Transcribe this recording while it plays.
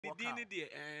dini de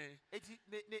eti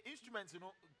ne instruments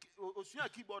no osua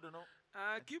keyboard no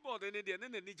keyboard ne de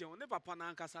ne ni je ne papa na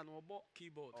ankasa no obo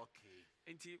keyboard okay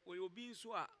enti we obi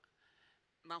nso a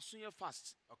na so ye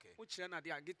fast okay wo kire na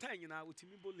de guitar nyina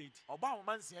otimi bolade oba ho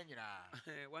mansia nyina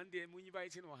one day munyi bai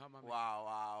chi no ha ma me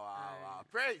wow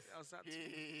praise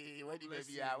where the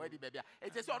baby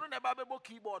it is ono na ba bebo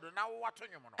keyboard na wo wato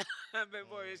nwom no be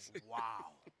boys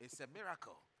wow it's a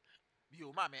miracle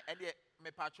bio mama e de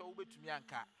me pacho wo betumi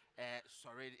anka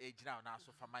sorry ejina na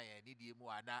so fama ye ni die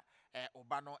mu ana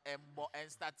oba no embo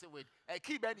and start with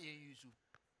keyboard you use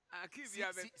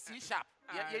C sharp.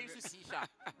 Yeah, you use C sharp.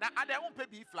 Now, and then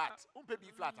B flat.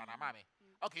 B flat, and mommy.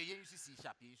 Okay, you use C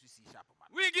sharp. You use C sharp, man.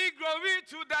 We give glory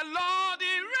to the Lord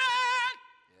in reign.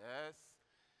 Yes.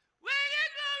 We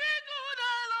give glory to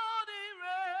the Lord in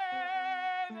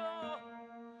reign. Oh,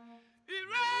 he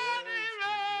reign, he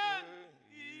reign,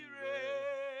 he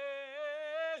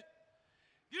reign.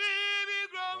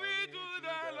 Give glory to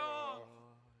the Lord.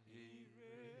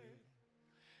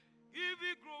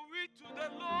 Give glory to the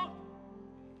Lord.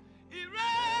 He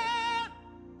reign.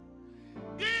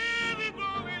 Give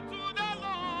glory to the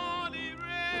Lord. He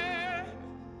reign.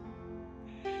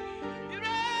 He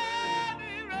reign.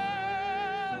 He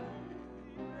reign.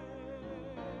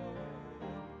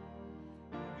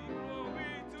 Give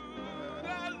glory to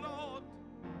the Lord.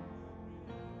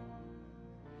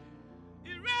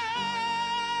 He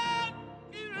reign.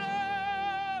 He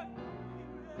reign.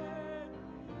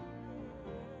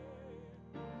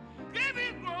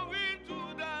 Give glory to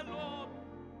the Lord.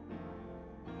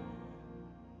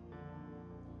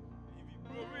 Give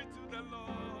glory to the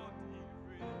Lord.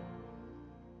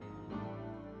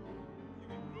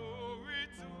 Give glory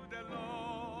to the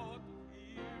Lord.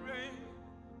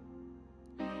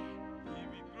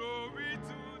 Give glory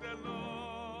to the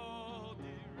Lord.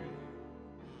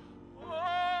 Oh,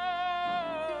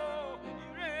 he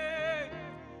reigns.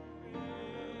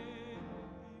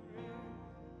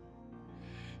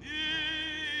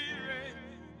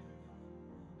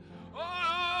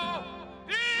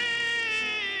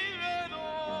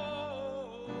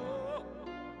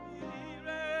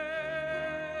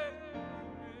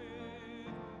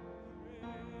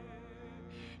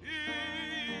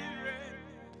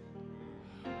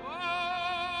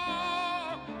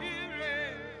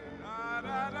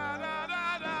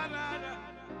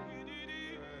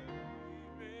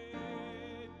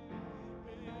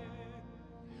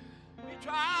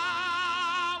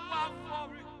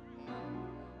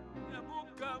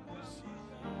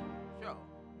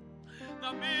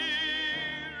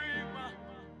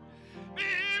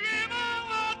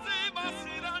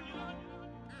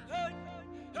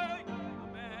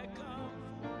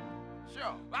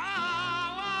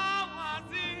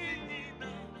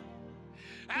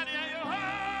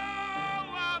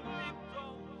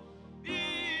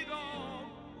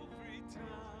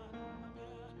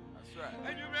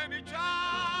 And you made me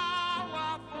chow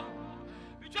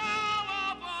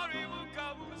for him,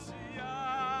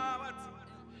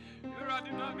 you're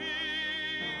running on me,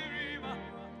 Rima.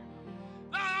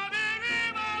 Now,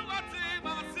 Rima, what's in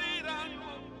my seat? And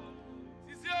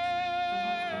she's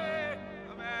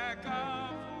America.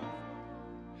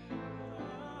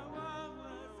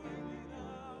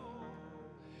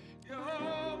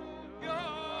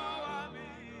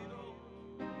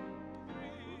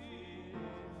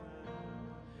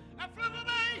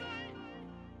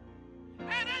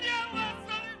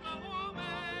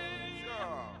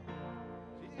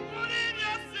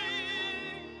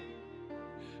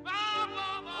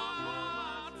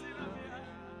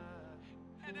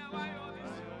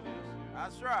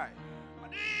 That's right.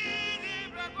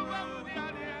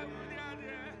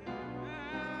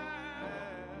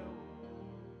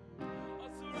 That's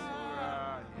right.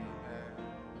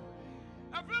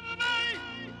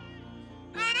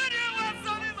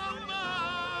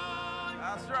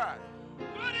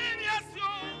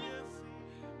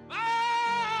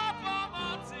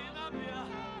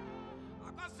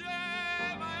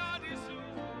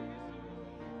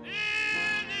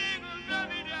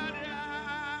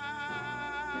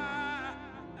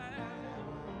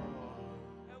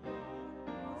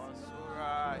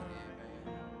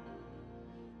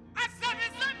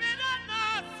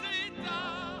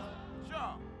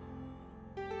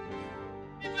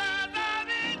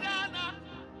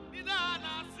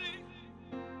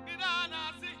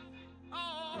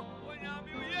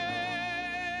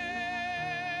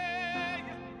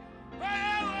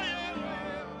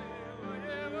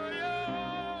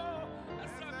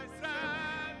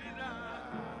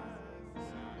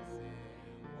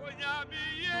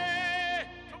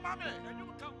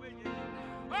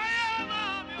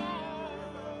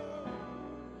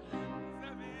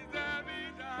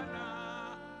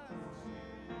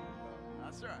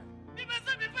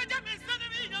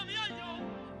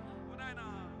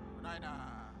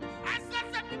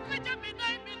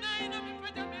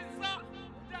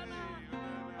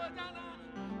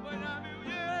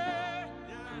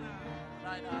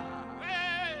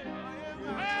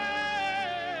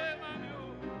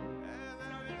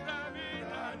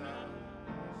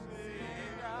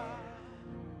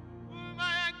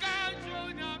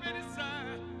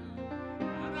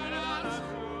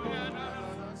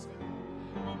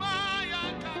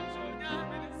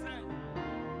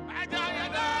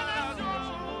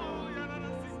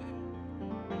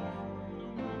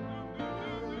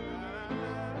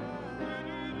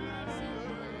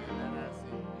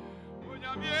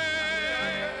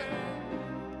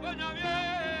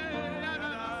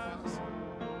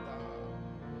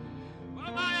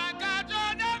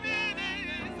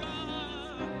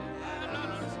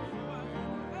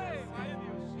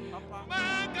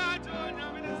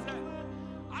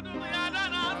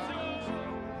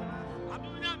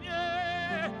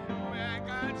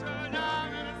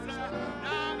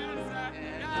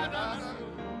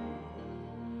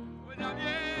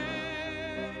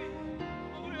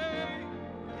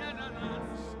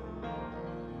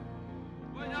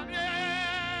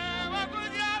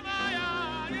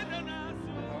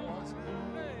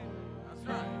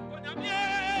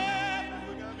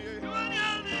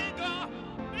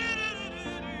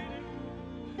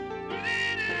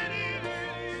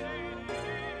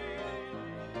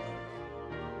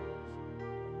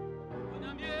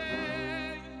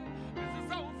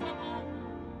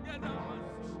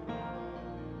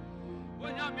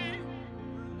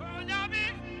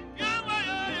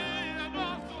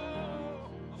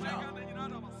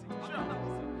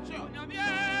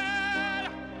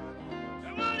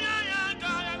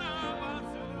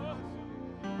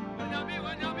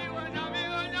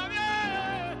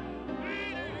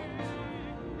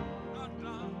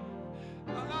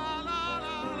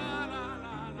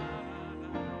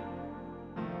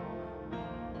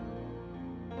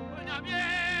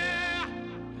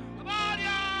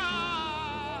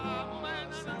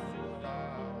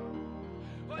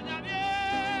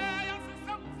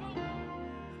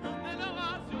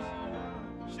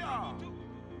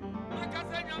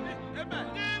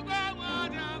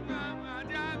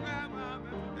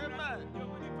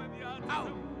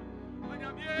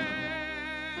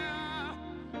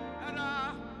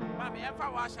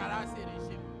 What shall I say?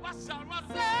 What shall I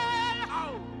say?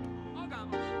 Oh,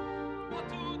 God. What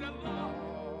to the Lord?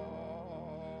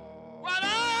 What I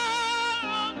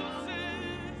want to say?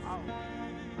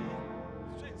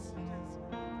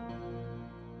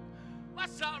 What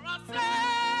shall I say?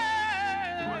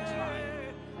 What to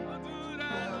the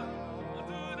Lord?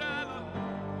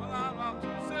 What I want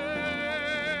to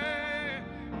say?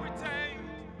 We take.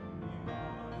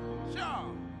 Sure.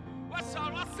 What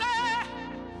shall I say?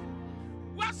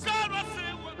 What shall I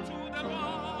say to the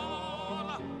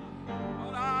Lord?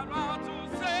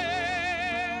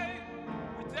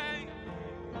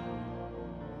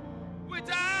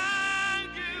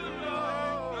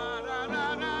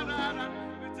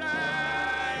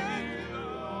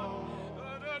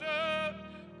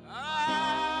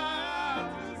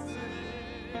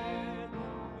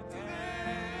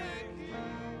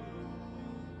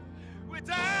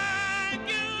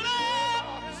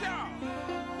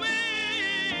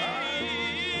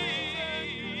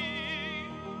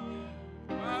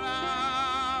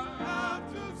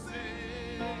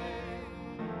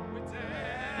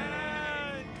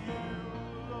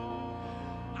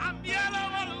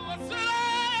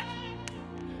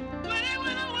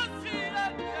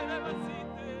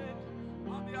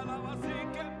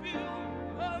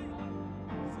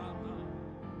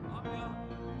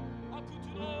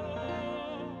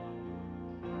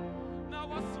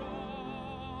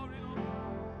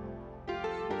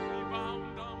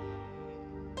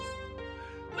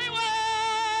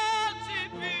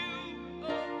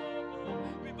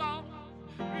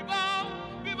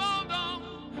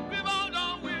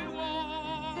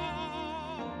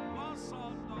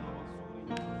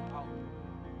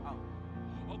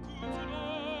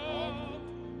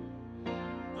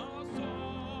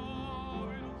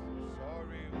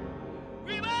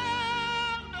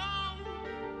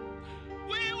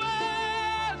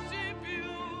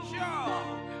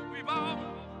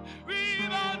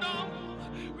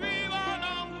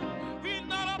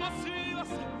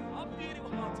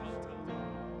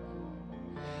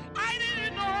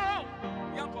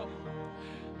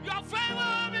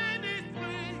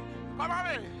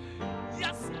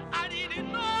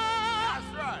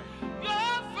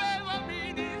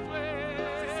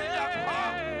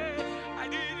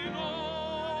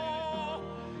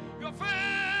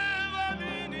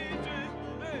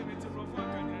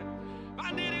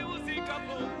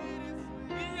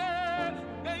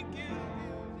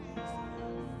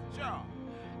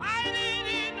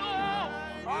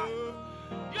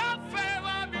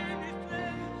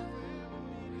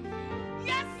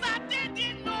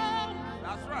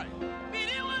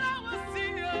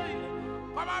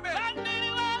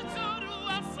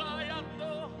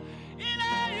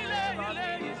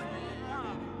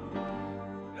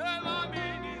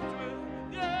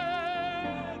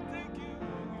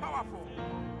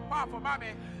 out for mommy.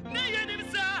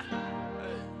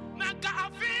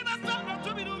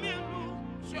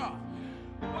 Sure.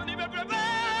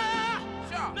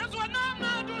 Sure. That's what I'm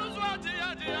not doing.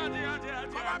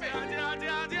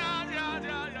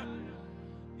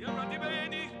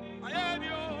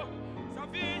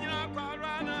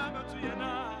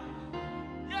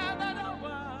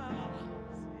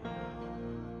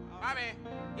 Mommy,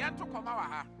 you have to come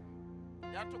out.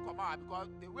 You have to come out because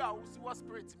the way I see what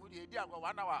spirit mood the idea go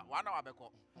 1 hour beko.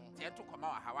 You have to come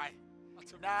out Hawaii.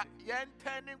 Na yen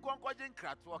turning konkojin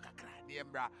kratwo kakra ne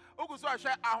mbra. Ogu so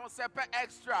ahwe Ahosepe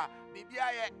Xtra.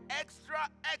 Bibia ye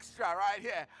extra right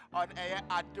here on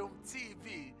Adom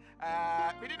TV.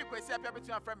 We didn't kwesi apia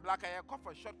between our friend Black aye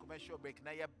for short commercial break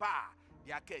na ye bar.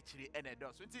 They are catching and a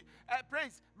dog. So,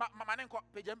 praise, Mamma,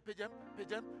 pigeon.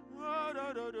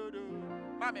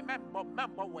 Mammy,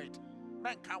 member, wait.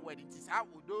 Man can't wait. It is how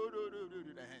we do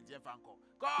the hands, Jeff Uncle.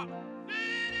 Go.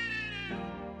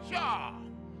 Sure.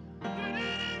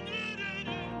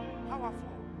 Powerful.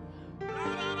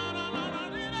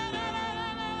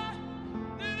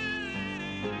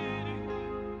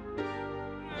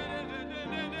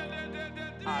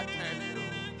 I tell you.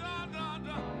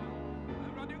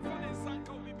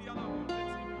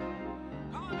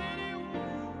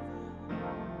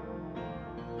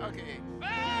 Okay.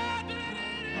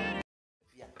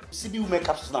 CB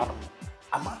makeup now.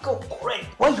 I'm a go correct.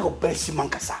 Why your best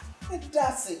mankasa?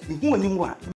 That's it. You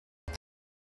want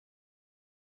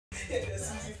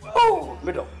oh,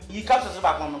 middle. You capture the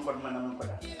back on the man.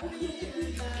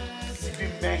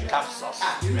 CB makeup sauce.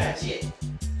 Right.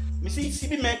 Me see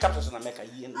CB men capsules na make a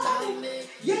year.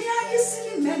 Yeah, you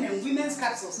see men and women's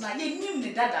capsules na ye nim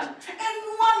ne dada.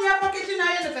 And one year packaging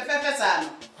na ye the fefe.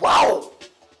 Wow!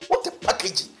 What a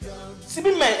packaging!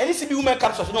 CB men, any CB women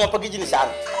capsules no packaging is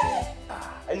out.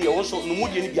 And you also no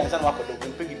mood any bianza no akodo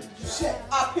go pegi. Share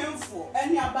a painful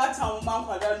any about town man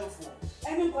kwada no for.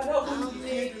 Any kwada go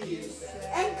be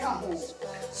and come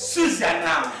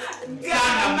Susanna.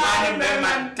 Ghana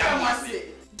man tamasi.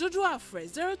 Dodo Afre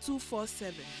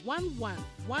 0247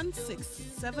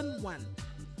 111671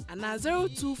 and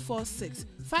 0246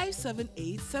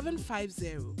 578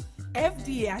 750.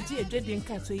 FDA aji edredin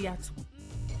kato yatu.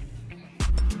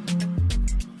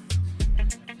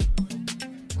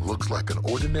 Looks like an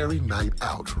ordinary night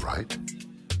out, right?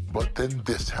 But then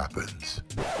this happens.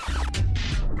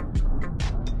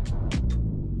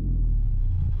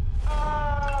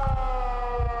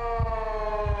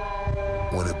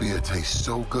 When a beer tastes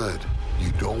so good,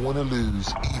 you don't want to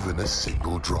lose even a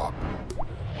single drop.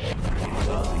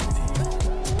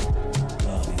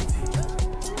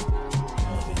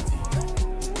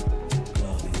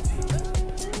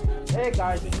 Hey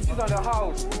guys, this is on the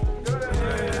house.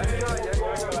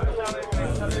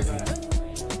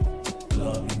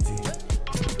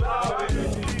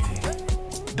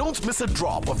 Don't miss a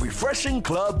drop of refreshing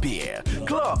club beer.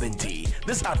 Club and Tea.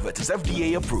 This advert is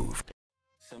FDA approved.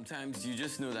 Sometimes you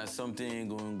just know that something ain't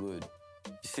going good.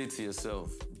 You say to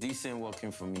yourself, this ain't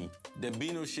working for me. There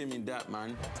be no shame in that,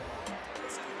 man.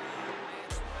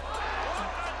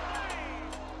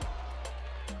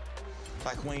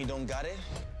 Like when you don't got it?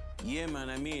 Yeah, man,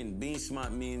 I mean, being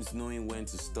smart means knowing when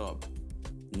to stop.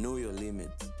 Know your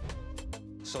limits.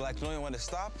 So like knowing when to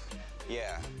stop?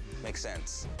 Yeah, makes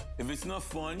sense. If it's not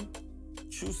fun,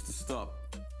 choose to stop.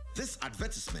 This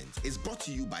advertisement is brought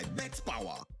to you by Bet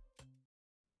Power.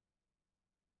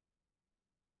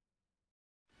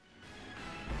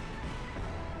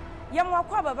 Yamwa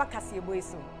kwa baba kase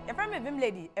boyso. Your friend me vim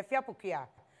lady, efia pokia.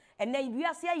 And then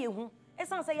you see ye hu.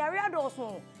 Esan say yare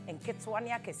adoso enketwa ne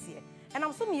akese. And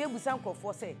I'm so me ebusan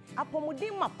krofo say,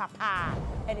 apomodin ma papa.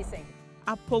 Anything.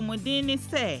 Apomodin ni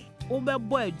say,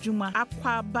 obebo adwuma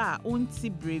akwa ba onti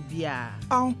brebia.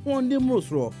 Ahonde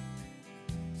mrosro.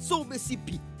 So be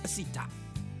sipi sita.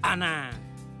 Ana.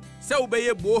 Se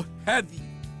obeye bo heavy.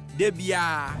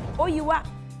 Debia. Oyiwa,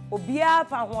 obia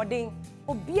pa hoden,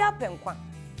 obia penkwa.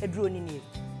 Edroni ni.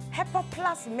 Hepa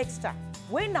Plus Mixtra.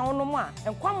 We na onomo a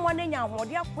enkwa mmo na nya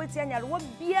ahode akweti anyare wo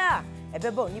bia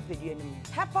ebeba oni pedua nim.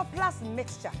 Hepa Plus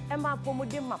Mixtra ema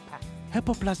apomodin mapa.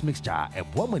 Hepa Plus Mixture e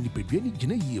boama ni pedua ni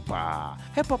gina yie pa.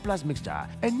 Hepa Plus Mixture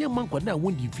enye mankwa na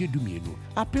wondi fie dumienu.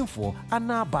 Apemfo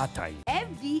ana batai.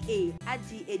 FDA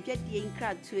agi edwadie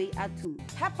nkratwe atum.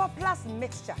 Hepa Plus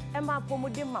Mixture ema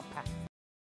apomodin mapa.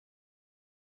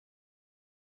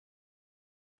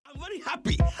 I'm very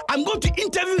happy. I'm going to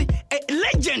interview a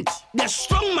legend, the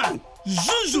strong man,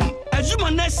 Zuzu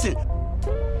Azumanese,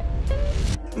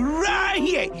 right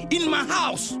here in my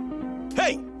house.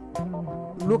 Hey!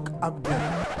 Look up there.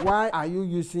 Why are you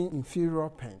using inferior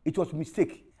pen? It was a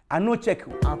mistake. I no check.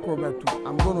 I'm going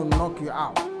to knock you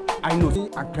out. I know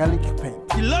acrylic paint.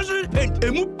 The luxury paint,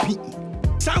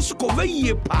 MUP. Sounds cover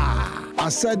ye pa. I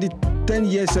said it 10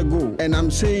 years ago, and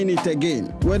I'm saying it again.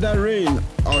 Whether rain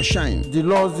or shine, The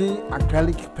Lozi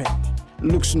acrylic paint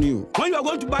looks new. When you are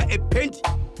going to buy a paint,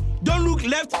 don't look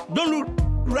left, don't look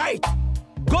right.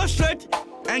 Go straight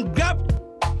and grab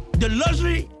the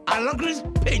luxury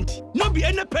acrylic paint. No be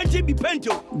any paint, be paint.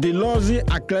 The Lozi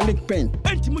acrylic paint.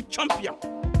 Paint mu champion.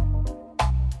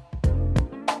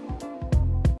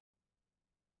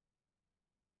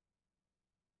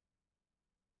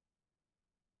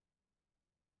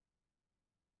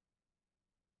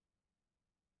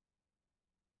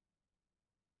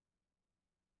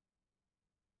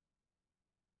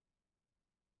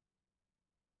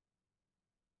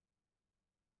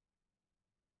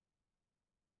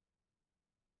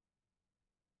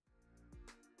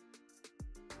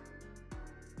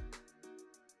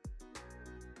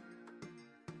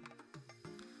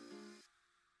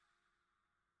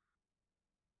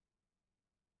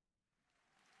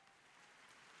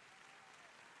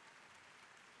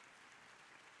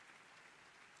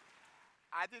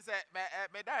 I think say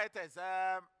me directors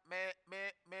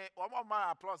one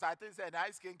more applause. I think say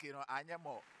nice skin you know anya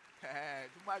more.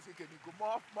 Too much skin go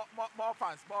more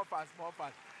fans.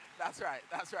 That's right.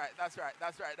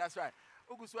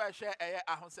 Ugusu share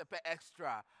Ahosepe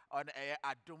Xtra on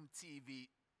Adom TV.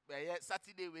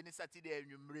 Saturday Saturday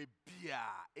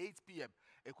 8 p.m.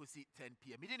 Ekusi 10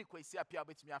 p.m. Me didn't quite see a pia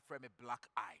bet me a frame a black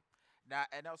eye. Now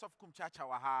and also kum chacha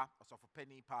waha also for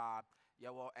penny pa.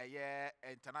 Yawo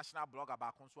international blogger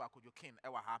ba konso akojo kin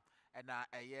ewa ha na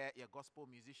ye gospel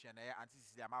musician anti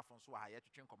Cecilia Marfo so ha ye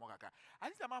twetwen komo kaka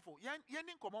anti Cecilia Marfo ye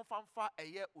nin komo famfa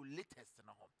o latest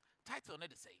na ho title ne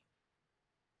de say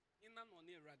Hina no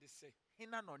ne erade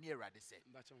say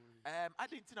I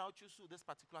didn't know choose this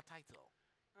particular title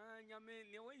nyame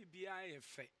ne we bia ye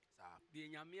fe de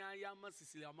nyame aya ma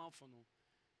Cecilia Marfo no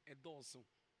edoso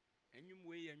enyum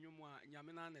we enyum a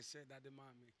nyame na na hye dade ma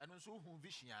me eno so hu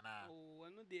vision ana oh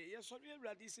eno de ye so we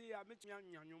awurade say ya metumi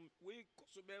anyanyum we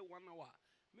koso be 1 hour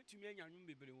metumi anyanyum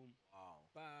bebre wom wow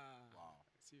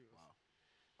serious wow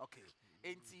okay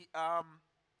enti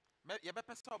ye be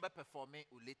person be perform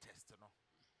o latest no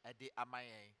e de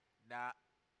amayen na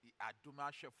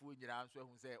aduma hwefo nyira nso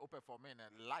hu say o performing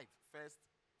live first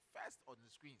on the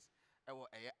screens ewo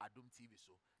Adom TV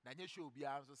so na nye show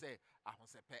bia nso say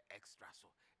Ahosepe Xtra so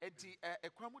enti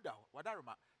ekwamu da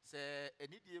wadaroma say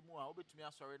enidie mu a obetumi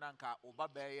asori na nka oba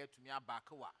be ye tumi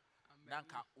abaka wa na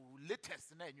nka o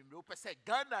latest na enwumre o pese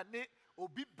Ghana ne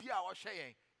obi bia a wo hwe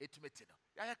yen etumeti no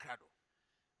ya krado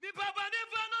ni papa ni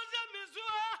fano se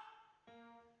mizua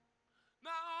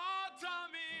na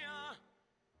otamia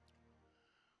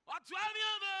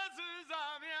atwamia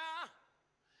bezuzamia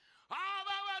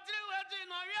aba wati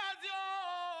no yazio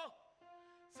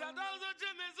sadanzo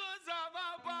chimizuza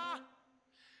baba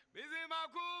bizi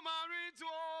makuma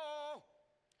rituo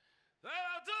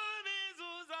leotu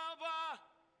mizuza ba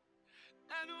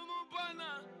enumupana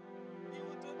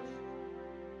iutobi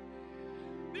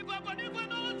ni papa ni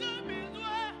fano se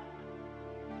mizua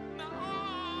na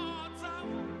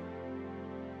otamu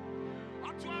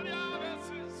atwamia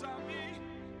bezuzami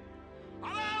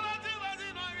aba wati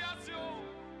no yazio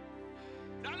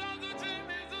sadanzo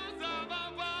chimizuza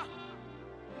baba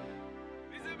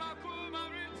bizi makuma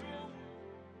rituo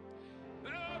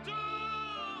leotu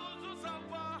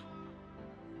zuzapa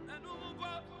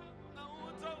enumupana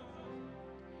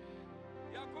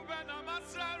Yakubena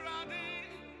Masarani,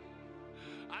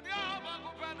 and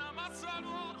Yabakubena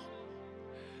Masano.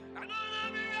 I don't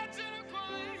know at the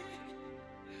coin.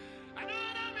 I don't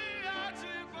know at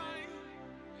the coin.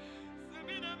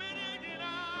 Sabina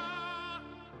Menina.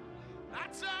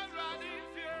 That's a running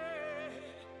fear.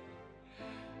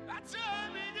 That's a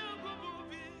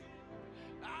movie.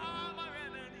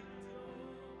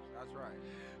 That's right.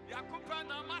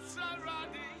 Yakubena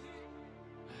Masarani.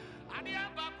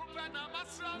 Adiaba kupena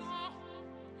masano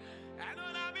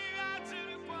Enuna miga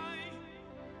tiripwai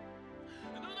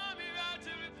Enuna miga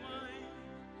tiripwai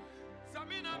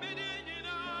Samina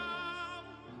midinina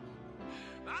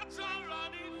That's all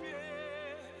running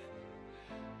fear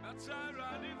That's all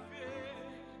running fear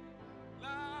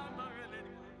La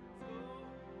mareleni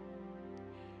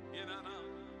Inana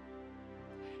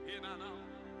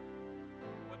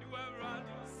What do I run to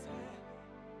say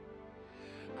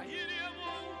I hear you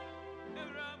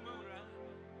Ramura,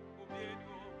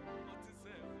 Obieno, what to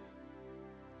say?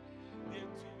 Dear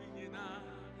Tumina,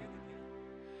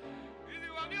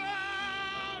 you are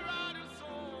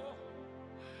so.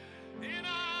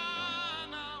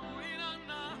 Inana,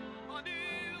 what do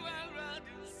you ever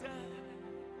say?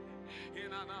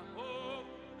 Inana, oh,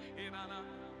 Inana,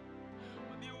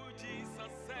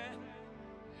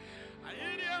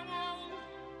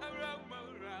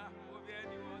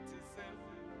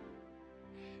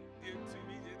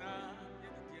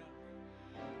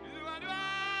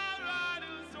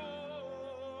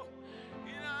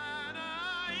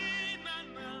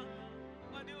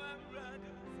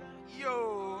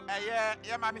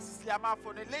 yeah, Mammy Cecilia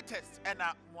Marfo, the latest, and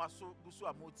Mwaso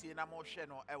Busua Moti and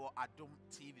Amosheno, Ewo Adom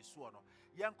TV Suono.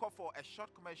 Yanko for a short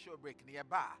commercial break near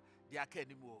bar, the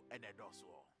Academy and a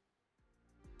dorsal.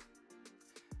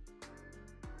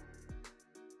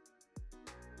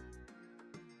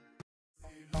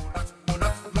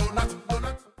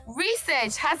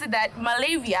 Research has it that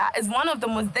malaria is one of the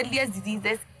most deadliest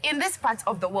diseases in this part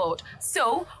of the world.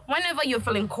 So, whenever you're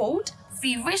feeling cold,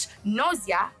 feverish,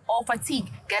 nausea, or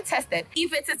fatigue, get tested.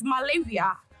 If it is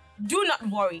malaria, do not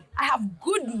worry. I have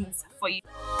good news for you.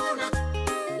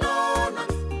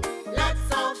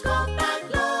 Let's all go back,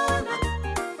 Lona.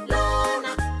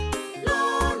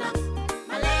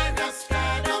 Malaria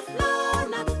scared of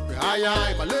Lona.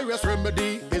 Aye, malaria's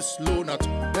remedy is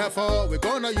Lonat. Therefore, we're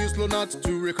gonna use Lonat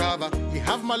to recover. You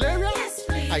have malaria? Yes,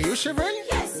 please. Are you shivering?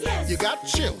 Yes, yes. You got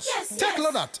chills? Yes, Take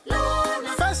Lonat. Lona.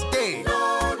 First day.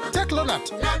 Lona. Take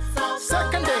Lonat. Let's all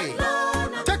Second go day. back,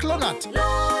 Lona. Take Lonat.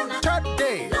 Lona. Third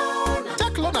day. Lona.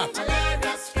 Take Lonat.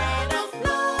 Malaria scared of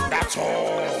Lona. That's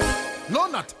all.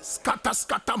 Lonat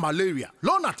scatter malaria.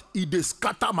 Lonat it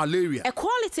scatter malaria. A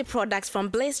quality product from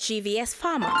Blaze GVS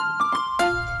Pharma.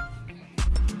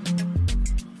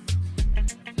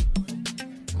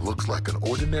 Looks like an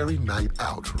ordinary night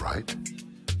out, right?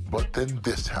 But then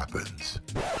this happens.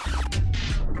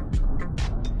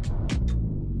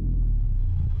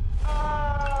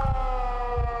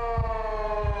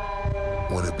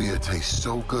 Wanna be a taste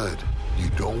so good, you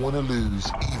don't want to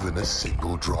lose even a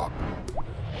single drop.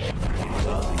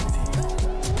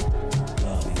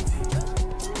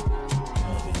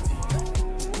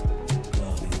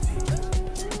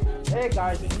 Hey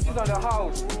guys, this is on the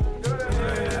house.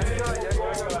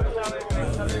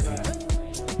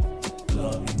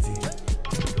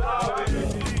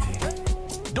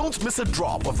 Don't miss a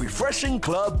drop of refreshing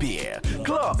club beer.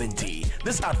 Club and Tea.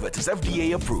 This advert is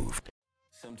FDA approved.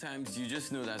 Sometimes you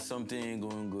just know that something ain't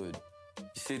going good. You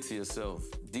say to yourself,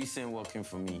 this ain't working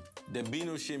for me. There be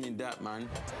no shame in that, man.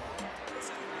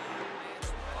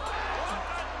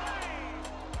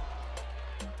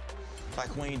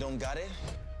 Like when you don't got it?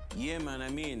 Yeah, man, I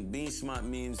mean, being smart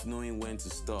means knowing when to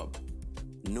stop.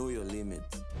 Know your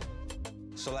limits.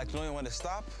 So like knowing when to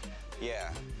stop?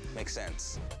 Yeah, makes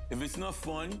sense. If it's not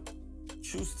fun,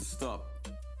 choose to stop.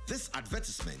 This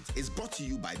advertisement is brought to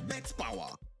you by Bet Power.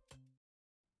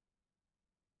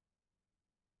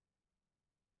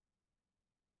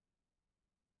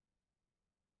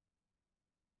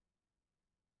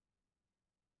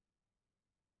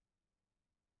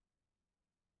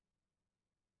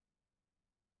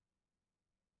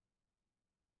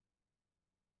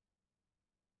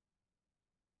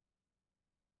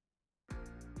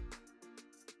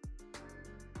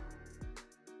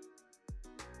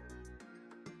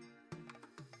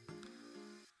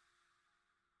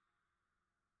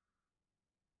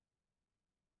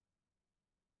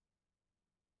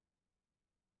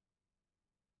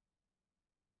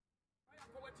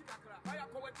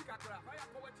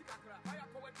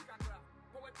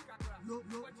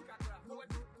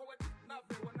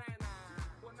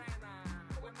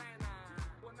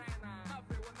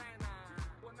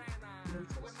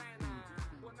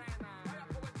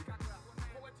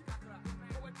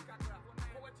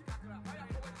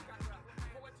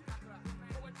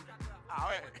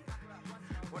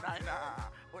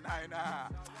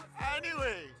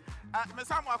 Anyway,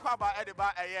 Mesam Wakwaba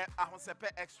Ediba Ahosepe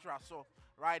Xtra, so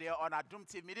right here on Adom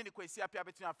TV. Me didn't see appear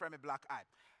between a friend black eye.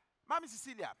 Mammy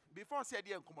Cecilia, before I said,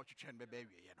 come on, you baby,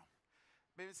 you know.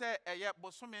 Maybe say, yeah,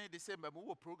 but so many December, we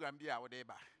will program be our day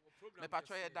back. Me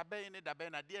patro da ben da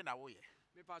ben na dia na wo ye.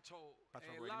 Me patro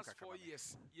last 4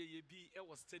 years ye be e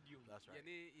was stadium. Ye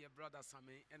ne ye brother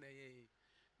Same and ye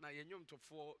na ye nyom to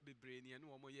 4 bebre ne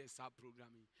no mo ye sa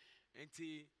programming.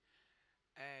 Enti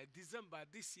December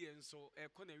this year so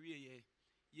kona wie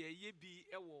ye bi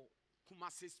e wo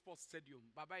Kumasi Sports Stadium,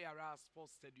 Baba Yara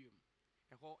Sports Stadium.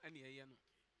 E ho ene ye no.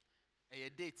 A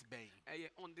date ben.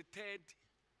 On the 3rd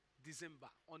December,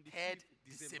 on the 3rd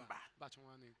 5th December.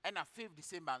 And a 5th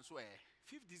December and so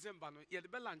 5th December no ye the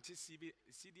belanche CD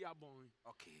abon.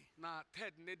 Okay. Na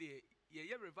 3rd ne de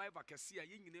ye revival kese a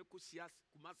ye nyina ekosia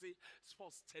Kumasi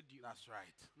Sports Stadium. That's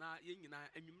right. Na ye nyina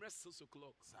anwumre 6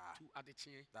 o'clock to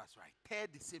adeche. That's right.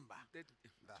 3rd December.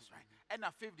 That's right. And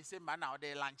a 5th December now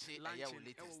they launch it latest.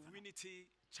 Unity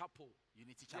Chapel.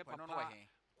 Unity Chapel. No no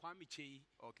Kwame Chei.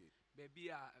 Okay.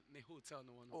 Baby ne hotel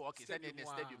no one. Oh, okay.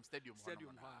 Stadium.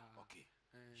 Okay.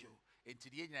 Sure. Enti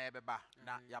die nyina yebeba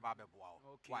na yaba beboa.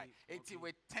 Why? Enti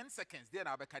with 10 seconds there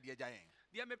na beka die giant.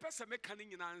 Dia me pese me kan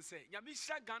nyina nse. Nyame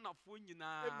hya Ghana fo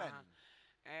nyina. Amen.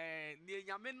 Ne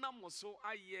nyame nam so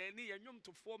aye ne yenwom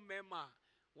to fo mema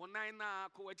Wonina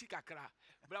kowachi kakra,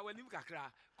 brawanim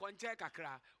kakra, konche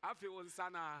kakra, afi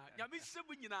wonsana, Yamisha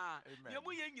Bunina,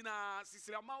 Yamuyina,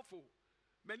 Cecilia Marfo,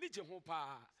 Menije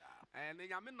Hopa, and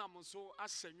Yaminam so,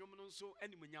 Ashenyum so,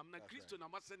 any munyam, Christo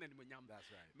Namasan and munyam.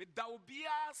 Medda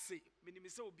Obia say,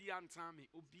 Minimiso Obia and Tammy,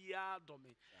 Obia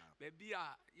Dome,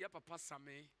 Bebia, ya papa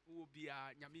Same,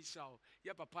 Obia, Yamisha,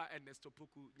 ya papa Ernesto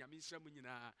Poku, Yamisha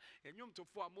Munina, and Yum to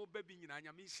four more baby in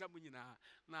Yamisha Munina,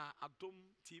 na Adom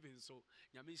TV so,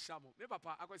 Yamisha, me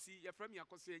papa, I see your friend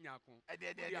Yakose Yako, and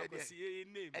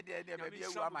name, and then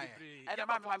and a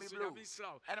mamma blue,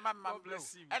 and a mamma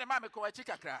bless you, and a mamma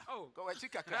Coachicacra, oh,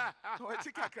 Coachicacra,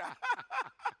 Coachicacra.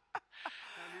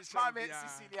 Mame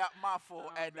Cecilia Marfo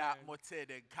and Moted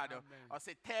and Kado. I'll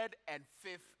say 3rd and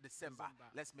 5th December.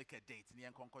 Let's make a date.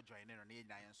 Nian Conco join in on the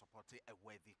and support a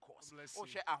worthy course. Oh,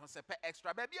 share Ahosepe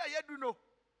Xtra. Baby, I do know.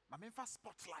 Mame for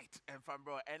spotlight and from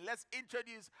bro. And let's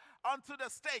introduce onto the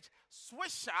stage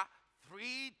Swisher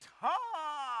 3 times.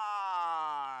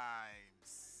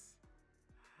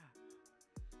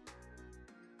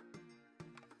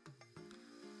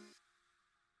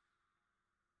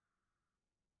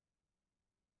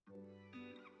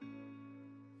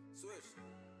 Swish,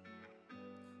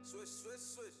 swish, swish,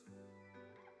 swish.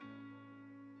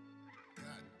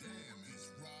 God damn, it's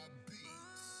Rob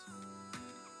Beats.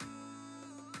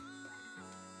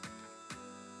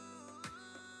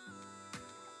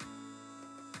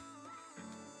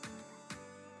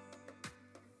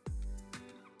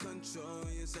 Control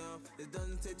yourself. It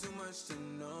doesn't take too much to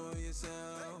know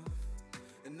yourself.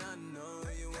 And I know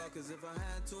you well, cause if I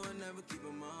had to, I'd never keep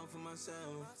them all for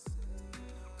myself.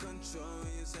 Control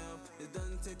yourself. It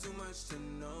doesn't take too much to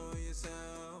know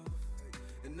yourself.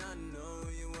 And I know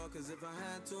you well, cause if I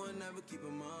had to, I'd never keep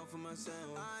them all for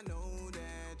myself. I know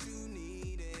that you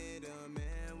needed a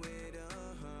man with a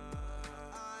heart.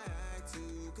 I act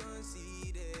too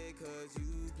conceited, cause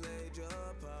you played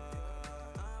your part.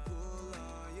 I pull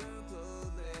on your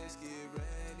clothes, let's get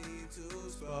ready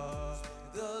to spark.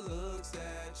 The looks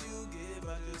that you give,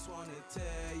 I just wanna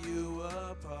tear you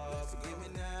apart. Forgive me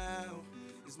now.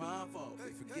 It's my fault,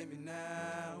 hey, forgive me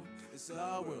now. It's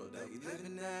our world that we live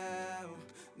in now.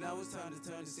 Now it's time to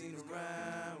turn the scene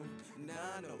around.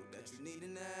 Now I know that you need it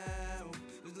now.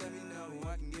 Just let me know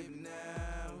I can give it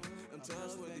now. I'm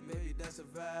trustworthy, baby, that's a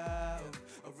vow.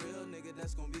 A real nigga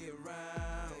that's gonna be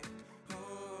around.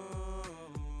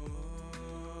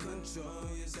 Control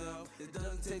yourself. It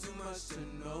doesn't take too much to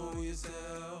know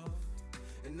yourself.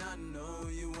 And I know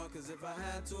you are, cause if I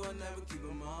had to, I'd never keep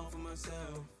them all for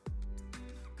myself.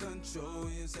 Control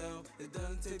yourself. It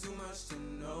doesn't take too much to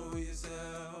know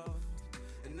yourself.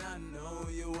 And I know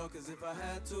you are, cause if I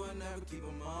had to, I'd never keep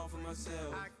them all for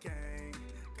myself. I can't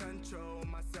control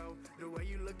myself. The way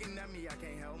you looking at me, I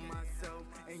can't help myself.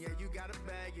 And yeah, you got a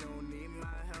bag, you don't need my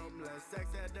help. Let's sex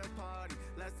at the party,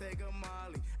 let's take a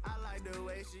molly. I like the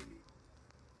way she be.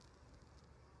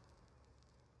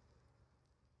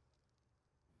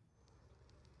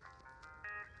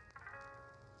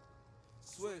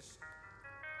 Swish.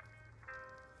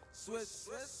 Swish,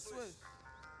 swish, swish.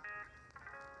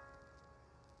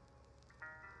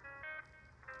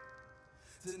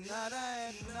 Tonight I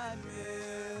had a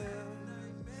nightmare.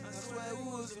 I swear it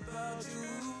was about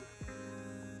you.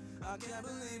 I can't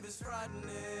believe it's frightening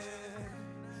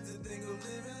to think of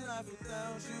living life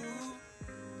without you.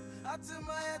 I took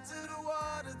my head to the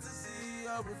water to see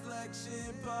a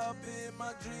reflection pop in.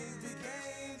 My dreams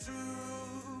became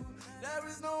true. There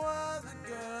is no other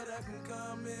girl that can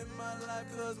come in my life,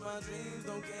 cause my dreams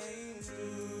don't came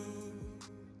true.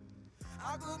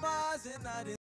 I close my eyes and I didn't